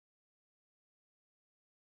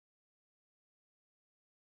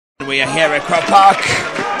we are here at Croke Park.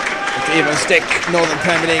 It's even stick Northern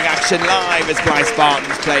Premier League action live as Blyth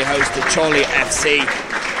Spartans play host to Chorley FC.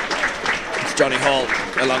 It's Johnny Hall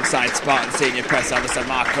alongside Spartan senior press officer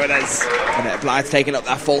Mark Withers. And Blyth taking up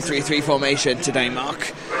that 4-3-3 formation today,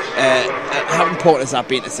 Mark. How important has that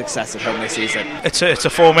been to success of home this season? It's a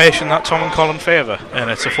formation that Tom and Colin favour, and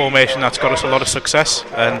it's a formation that's got us a lot of success,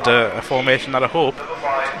 and a formation that I hope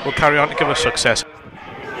will carry on to give us success.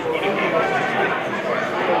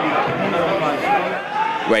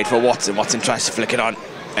 Wait for Watson. Watson tries to flick it on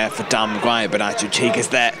for Dan Maguire, but Andrew Teague is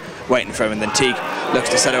there waiting for him, and then Teague looks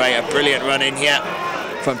to set away a brilliant run in here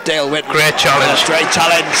from Dale Whitman. Great challenge. Great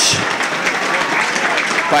challenge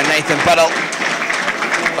by Nathan Buddle.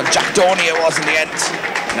 On Jack Dorney it was in the end.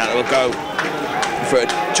 Now it will go for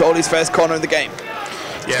Chorley's first corner of the game.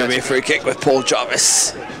 It's going to be a free kick with Paul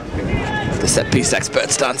Jarvis. The set piece expert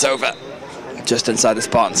stands over just inside the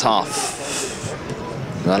Spartans half.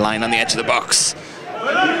 The line on the edge of the box.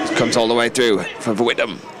 Comes all the way through for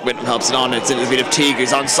Whittam. Whittam helps it on. It's in the feet of Teague,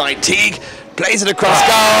 who's onside. Teague plays it across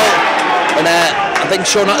goal. And I think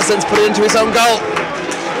Sean Utterson's put it into his own goal.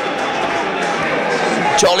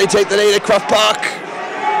 Chorley take the lead at Croke Park.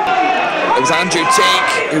 It was Andrew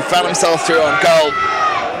Teague who found himself through on goal.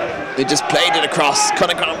 He just played it across.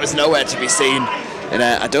 Conor Grant was nowhere to be seen. And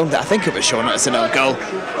I think it was Sean Utterson on goal.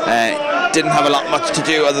 Didn't have a lot much to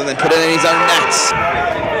do other than put it in his own nets.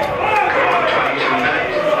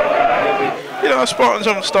 You know, Spartans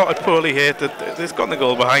haven't started poorly here. They've gotten the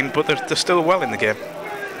goal behind, but they're still well in the game.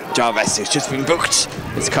 Jarvis, who's just been booked,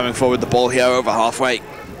 is coming forward the ball here over halfway.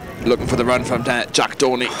 Looking for the run from Jack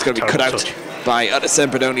Dorney. It's going to be cut out by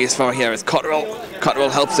Utterson, but only as far here as Cotterill.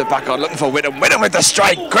 Cotterill helps it back on, looking for Whittam. Whittam with the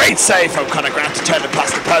strike. Great save from Conor Grant to turn it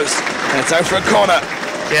past the post. And it's out for a corner.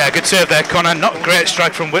 Yeah, good save there, Conor. Not a great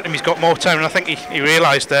strike from Whittam. He's got more time, and I think he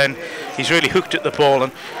realised then he's really hooked at the ball,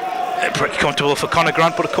 and pretty comfortable for Conor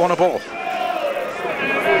Grant, but a corner ball.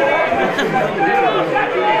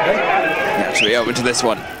 Actually over to this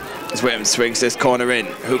one as Whittam swings this corner in.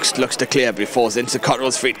 Hooks looks to clear, but he falls into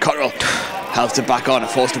Cotterill's feet. Cotterill helps it back on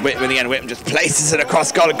and falls to Whittam in the end. Whittam just places it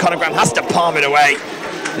across goal, and Conor Grant has to palm it away.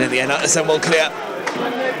 And in the end, Utterson will clear.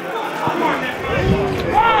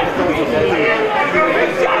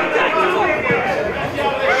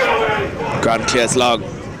 Grant clears long.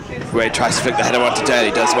 Wade tries to flick the header onto Dale.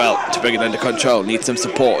 He does well to bring it under control. Needs some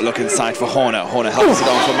support. Look inside for Horner. Horner helps it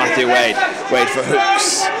on for Matthew Wade. Wade for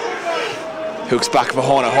Hooks. Hooks back for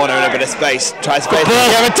Horner. Horner in a bit of space. Tries to play it.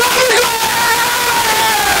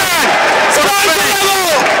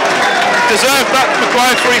 Deserved that,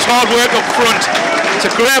 Maguire, for his hard work up front. It's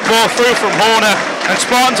a great ball through from Horner, and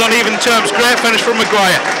Spartans on even terms. Great finish from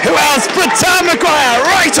Maguire. Who else but Dan Maguire,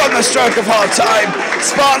 right on the stroke of half time.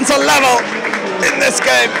 Spartans are level in this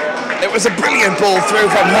game. It was a brilliant ball through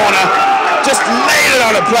from Horner. Just laid it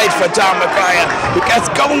on a plate for Dan Maguire, who gets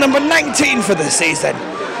goal number 19 for the season.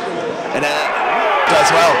 And does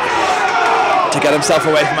well to get himself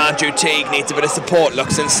away from Andrew Teague. Needs a bit of support.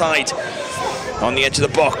 Looks inside on the edge of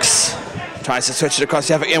the box. Tries to switch it across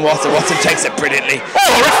the Everton. Watson takes it brilliantly.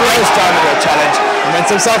 Throws down a challenge and wins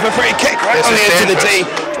himself a free kick right on the edge of the D.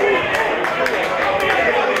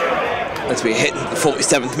 As we hit the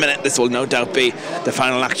 47th minute, this will no doubt be the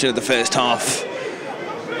final action of the first half.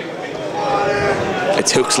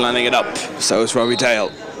 It's Hooks lining it up. So is Robbie Dale.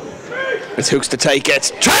 It's Hooks to take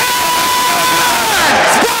it.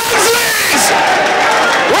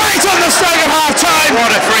 Right on the stroke of half time.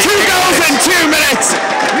 What a free kick. 2 goals in 2 minutes.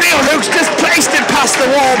 Neil Hooks just placed it past the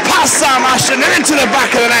wall, past Sam Ashton and into the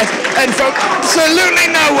back of the net, and from absolutely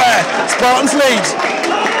nowhere, Spartans lead.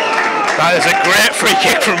 That is a great free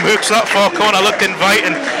kick from Hooks. That far corner looked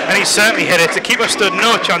inviting, and he certainly hit it. The keeper stood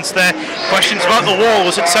no chance there. Questions about the wall.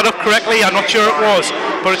 Was it set up correctly? I'm not sure it was,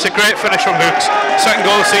 but it's a great finish from Hooks. Second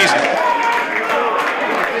goal of the season.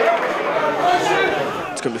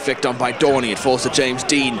 It's going to be flicked on by Dorney. It falls to James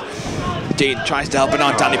Dean. Dean tries to help it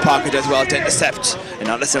on. Danny Parker does well to intercept, and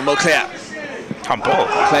Utterson will clear. Handball.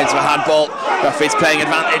 Claims for handball. Referee's playing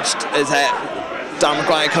advantaged as Dan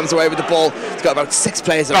Maguire comes away with the ball. He's got about 6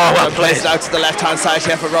 players around. Well plays it out to the left-hand side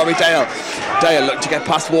here for Robbie Dale. Dale looked to get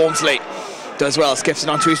past Wormsley. Does well, skips it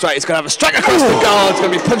on 2 straight. He's going to have a strike across the goal. It's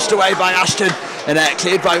going to be punched away by Ashton, and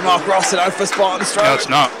cleared by Mark Ross, and out for Spartan Stroke. No, it's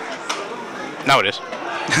not. Now it is.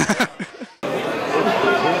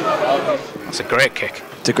 That's a great kick.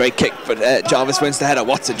 It's a great kick, but Jarvis wins the header.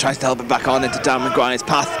 Watson tries to help it back on into Dan Maguire's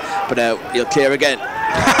path, but he'll clear again.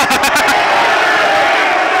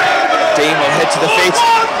 Dean will hit to the feet.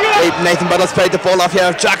 Nathan Buddle's played the ball off here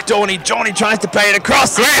of Jack Dorney. Dorney tries to play it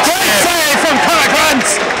across. Great save from Conor Grant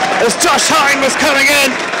as Josh Hine was coming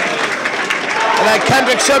in. And then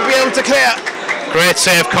Kendrick should be able to clear. Great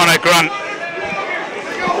save, Connor Grant.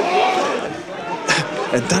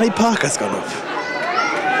 And Danny Parker's gone up.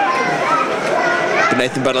 But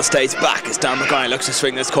Nathan Battle stays back as Dan McGuire looks to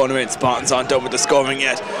swing this corner in. Spartans aren't done with the scoring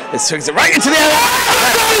yet. It swings it right into the air.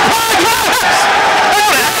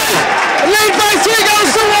 Lead by 3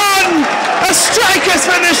 goals to 1. A striker's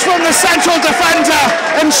finish from the central defender.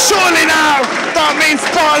 And surely now that means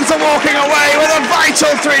Spartans are walking away with a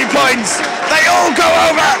vital 3 points. They all go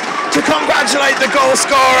over to congratulate the goal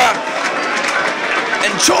scorer.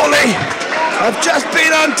 And Chorley have just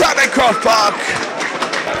been on Tottenham Park.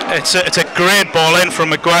 It's a great ball in from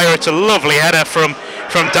Maguire. It's a lovely header from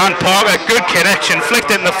Dan Parker. Good connection,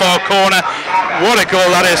 flicked it in the far corner. What a goal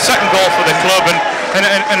that is! Second goal for the club,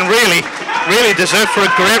 and really deserved for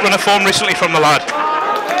a great run of form recently from the lad.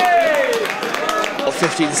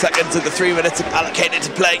 15 seconds of the 3 minutes allocated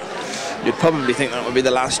to play. You'd probably think that would be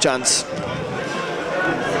the last chance.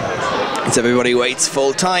 As everybody waits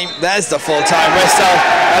full time. There's the full time whistle.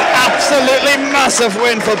 An absolutely massive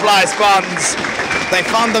win for Blyth Spartans. They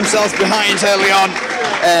found themselves behind early on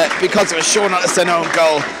because of a Sean Utterson own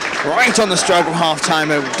goal. Right on the stroke of half-time,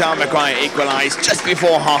 Dan McGuire equalised just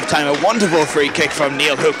before half-time. A wonderful free kick from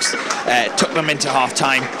Neil Hooks took them into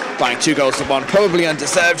half-time, buying 2 goals to 1. Probably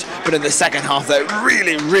undeserved, but in the second half they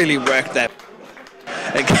really worked there.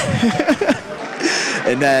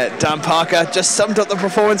 And Dan Parker just summed up the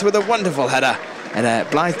performance with a wonderful header. And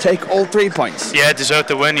Blyth take all 3 points. Yeah, deserved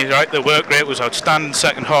the win. You're right, the work rate was outstanding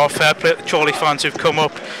second half. Fair play to the Chorley fans who've come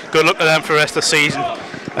up. Good luck to them for the rest of the season.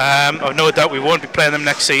 I've no doubt we won't be playing them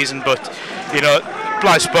next season, but you know,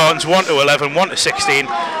 Blyth Spartans 1 to 11, 1 to 16.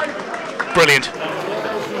 Brilliant.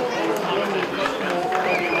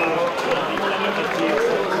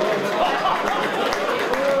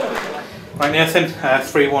 Right, Nathan,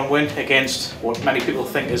 3-1 win against what many people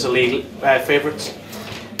think is a league favourites.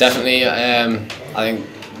 Definitely, I think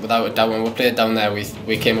without a doubt when we played down there,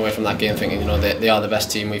 we came away from that game thinking, you know, they are the best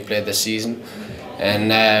team we've played this season.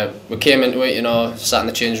 And we came into it, you know, sat in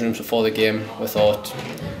the change rooms before the game. We thought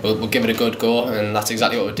we'll give it a good go, and that's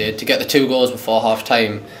exactly what we did. To get the 2 goals before half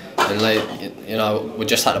time, and like, you know, we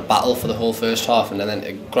just had a battle for the whole first half, and then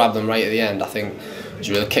to grab them right at the end, I think it was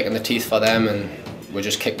really kick in the teeth for them, and we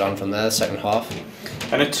just kicked on from there the second half.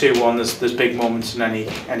 And at 2-1, there's big moments in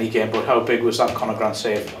any game, but how big was that Connor Grant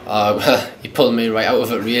save? He pulled me right out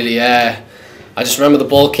of it, really. I just remember the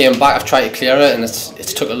ball came back, I've tried to clear it, and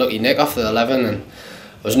it's took a lucky nick off the 11, and there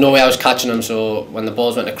was no way I was catching him, so when the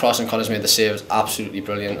balls went across and Connor's made the save, it was absolutely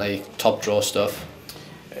brilliant, like top draw stuff.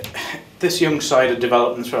 This young side are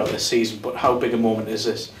developing throughout this season, but how big a moment is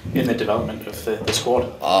this in the development of the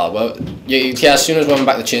squad? Well, yeah, as soon as we went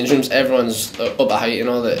back to the change rooms, everyone's up at height, you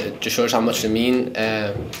know, that it just shows how much they mean.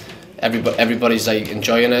 Everybody's like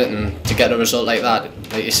enjoying it, and to get a result like that,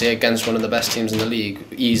 like you say, against one of the best teams in the league,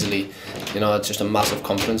 easily, you know, it's just a massive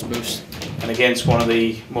confidence boost. And against one of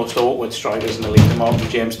the most awkward strikers in the league, Martin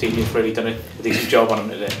James Dean, you've really done a decent job on him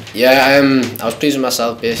today. Yeah, I was pleased with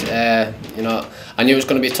myself. You know, I knew it was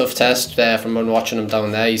going to be a tough test from watching him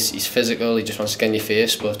down there. He's physical, he just wants to get in your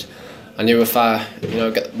face, but I knew if I, you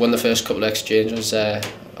know, won the first couple of exchanges, I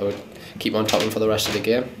would keep on top of him for the rest of the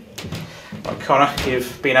game. Well, Connor,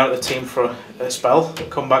 you've been out of the team for a spell,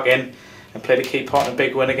 come back in and played a key part in a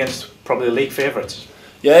big win against probably the league favourites.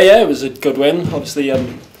 Yeah, it was a good win. Obviously,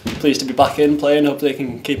 pleased to be back in playing. Hope they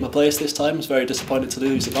can keep my place this time. I was very disappointed to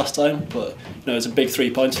lose it last time, but you know, it was a big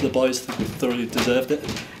 3 points for the boys. They thoroughly deserved it.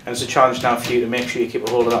 And it's a challenge now for you to make sure you keep a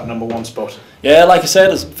hold of that #1 spot. Yeah, like I said,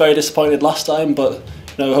 I was very disappointed last time, but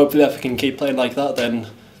you know, hopefully if I can keep playing like that, then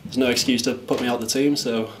there's no excuse to put me out of the team.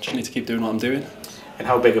 So I just need to keep doing what I'm doing. And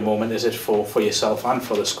how big a moment is it for yourself and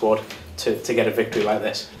for the squad to get a victory like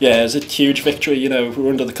this? Yeah, it's a huge victory. You know, we were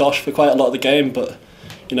under the cosh for quite a lot of the game, but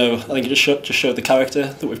you know, I think it just showed the character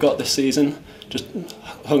that we've got this season. Just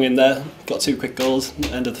hung in there, got 2 quick goals at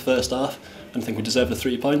the end of the first half, and I think we deserved the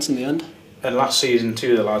 3 points in the end. And last season,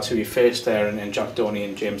 2 of the lads who you faced there, and Jack Doney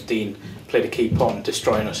and James Dean, played a key part in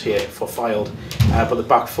destroying us here for Fylde. But the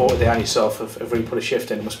back four, they and yourself have really put a shift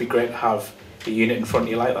in. It must be great to have a unit in front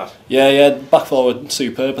of you like that. Yeah, back four were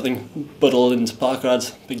superb. I think Buddle and Parker had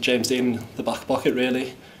big James Dean in the back pocket,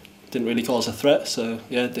 really. Didn't really cause a threat, so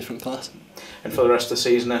yeah, different class. And for the rest of the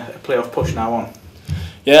season, a playoff push now on?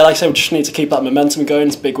 Yeah, like I said, we just need to keep that momentum going.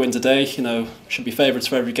 It's a big win today. You know, should be favourites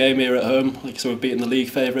for every game here at home. Like I said, we've beaten the league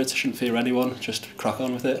favourites. Shouldn't fear anyone. Just crack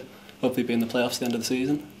on with it. Hopefully be in the playoffs at the end of the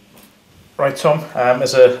season. Right, Tom,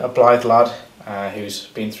 as a Blyth lad who's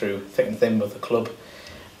been through thick and thin with the club,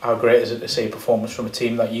 how great is it to see a performance from a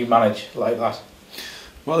team that you manage like that?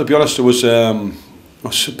 Well, to be honest, it was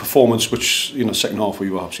performance, which second half we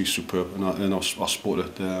were absolutely superb, and I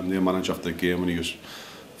supported their manager after the game, and he was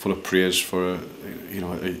full of praise for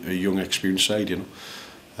a young, experienced side,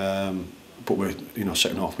 but we,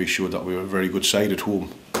 second half we showed that we were a very good side at home.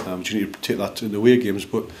 You need to take that in the away games,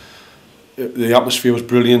 but the atmosphere was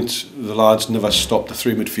brilliant. The lads never stopped. The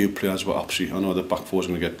three midfield players were absolutely. I know the back four is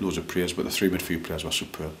going to get loads of praise, but the three midfield players were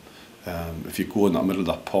superb. If you go in that middle of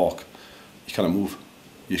that park, you cannot move.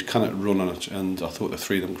 You cannot run on it, and I thought the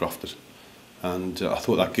three of them grafted, and I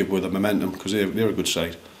thought that gave away the momentum, because they're a good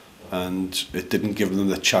side, and it didn't give them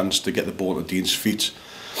the chance to get the ball at Dean's feet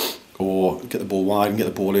or get the ball wide and get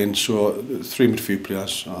the ball in. So the three midfield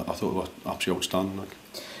players I thought were absolutely outstanding.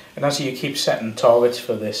 And as you keep setting targets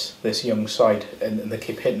for this young side and they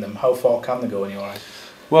keep hitting them, how far can they go in your eyes?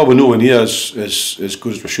 Well, we're nowhere near as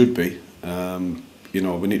good as we should be.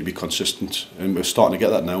 We need to be consistent, and we're starting to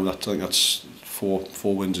get that now. I think that's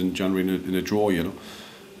four wins in January in a draw.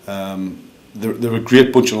 They're a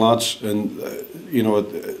great bunch of lads, and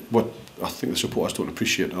what I think the supporters don't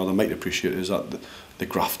appreciate, or they might appreciate, is that the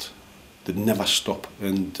graft. They never stop.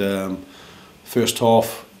 And first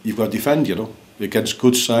half, you've got to defend. Against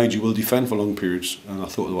good sides, you will defend for long periods, and I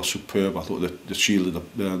thought they were superb. I thought the shielded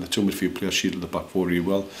the two midfield players shielded the back four really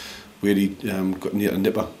well. Really got near a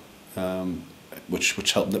nipper,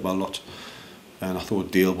 which helped Nipper a lot. And I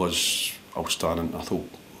thought Dale was outstanding. I thought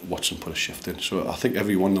Watson put a shift in. So I think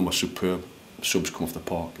every one of them was superb. Subs come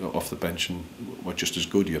off the bench, and were just as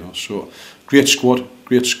good. So great squad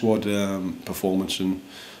performance, and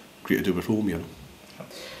great to do at home.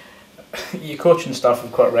 Your coaching staff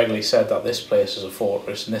have quite regularly said that this place is a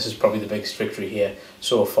fortress, and this is probably the biggest victory here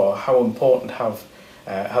so far. How important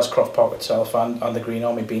has Croft Park itself and the Green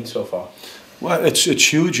Army been so far? Well, it's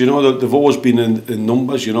huge. They've always been in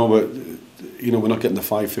numbers. We're not getting the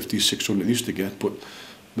 550s, 600 they used to get, but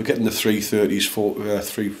we're getting the 330s,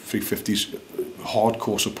 350s,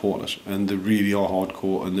 hardcore supporters, and they really are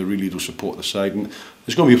hardcore, and they really do support the side. And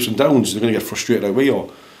there's going to be ups and downs. They're going to get frustrated like we are.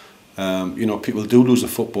 People do lose the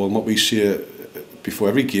football, and what we say before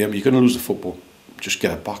every game, you're going to lose the football, just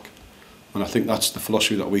get it back. And I think that's the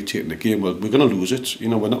philosophy that we take in the game. Well, we're going to lose it.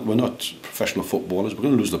 We're not professional footballers. We're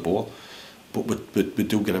going to lose the ball, but we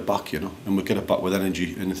do get it back. And we get it back with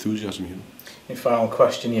energy and enthusiasm. Your final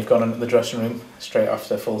question: you've gone into the dressing room straight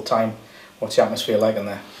after full time. What's the atmosphere like in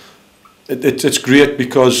there? It's great,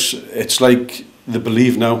 because it's like they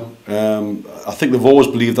believe now. I think they've always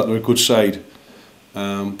believed that they're a good side.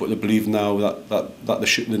 But they believe now that they're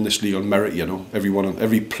shooting in this league on merit.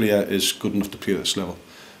 Every player is good enough to play at this level,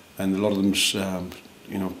 and a lot of them's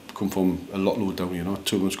come from a lot lower down.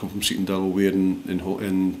 Two of them's come from Seaton Dell, Wade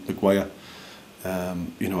in Maguire.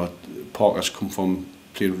 Parker's come from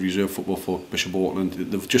playing reserve football for Bishop Auckland.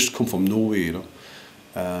 They've just come from nowhere.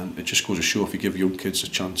 And it just goes to show, if you give young kids a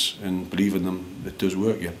chance and believe in them, it does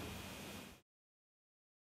work.